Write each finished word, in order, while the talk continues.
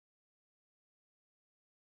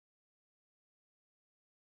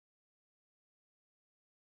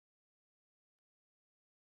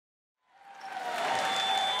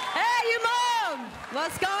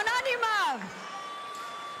What's going on, you mob?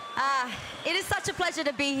 It is such a pleasure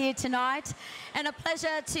to be here tonight, and a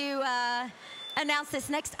pleasure to announce this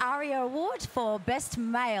next ARIA Award for Best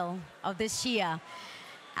Male of this year.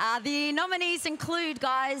 The nominees include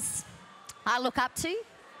guys I look up to,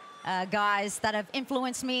 guys that have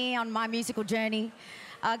influenced me on my musical journey,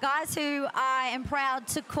 guys who I am proud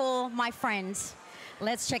to call my friends.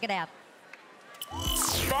 Let's check it out.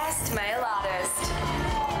 Best Male Artist.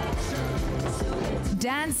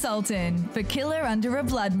 Dan Sultan for Killer Under a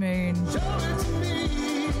Blood Moon.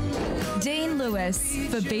 Dean Lewis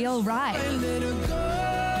for Be Alright.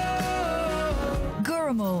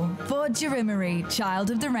 Gurrumul for Djarimirri, Child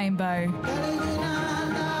of the Rainbow.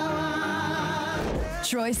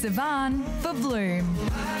 Troy Sivan for Bloom.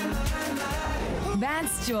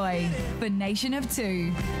 Vance Joy for Nation of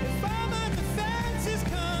Two.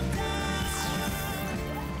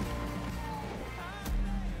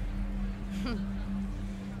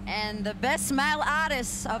 And the best male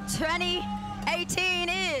artist of 2018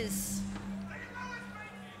 is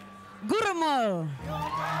Gurrumul.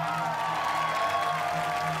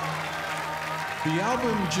 The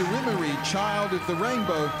album Djarimirri, Child of the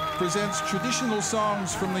Rainbow, presents traditional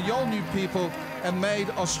songs from the Yolngu people and made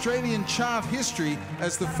Australian chart history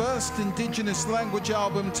as the first Indigenous language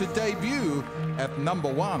album to debut at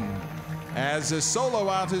 #1. As a solo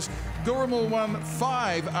artist, Gurrumul won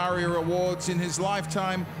 5 ARIA Awards in his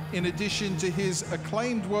lifetime, in addition to his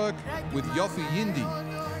acclaimed work with Yothu Yindi.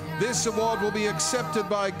 This award will be accepted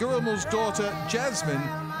by Gurrumul's daughter, Jasmine,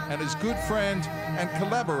 and his good friend and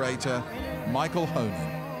collaborator, Michael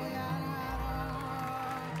Honan.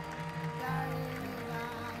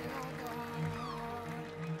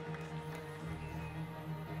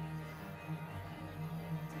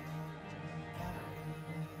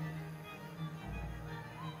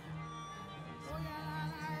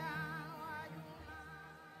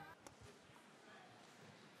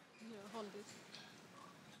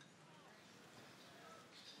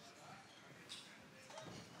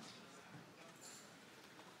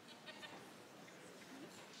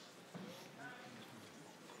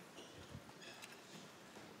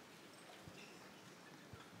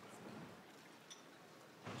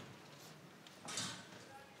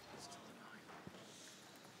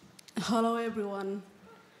 Hello everyone.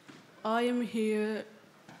 I am here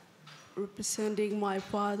representing my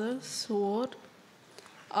father's award.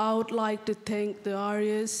 I would like to thank the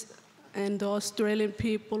ARIAs and the Australian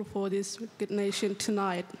people for this recognition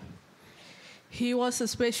tonight. He was a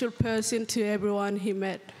special person to everyone he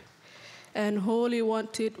met, and all he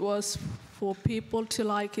wanted was for people to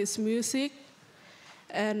like his music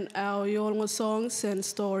and our Yolngu songs and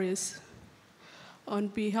stories. On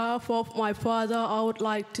behalf of my father, I would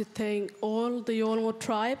like to thank all the Yolngu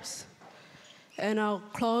tribes and our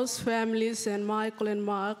close families and Michael and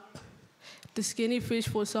Mark, the Skinny Fish,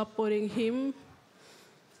 for supporting him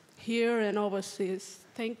here and overseas.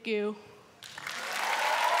 Thank you.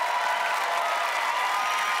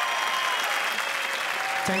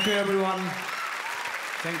 Thank you, everyone.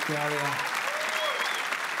 Thank you, ARIA.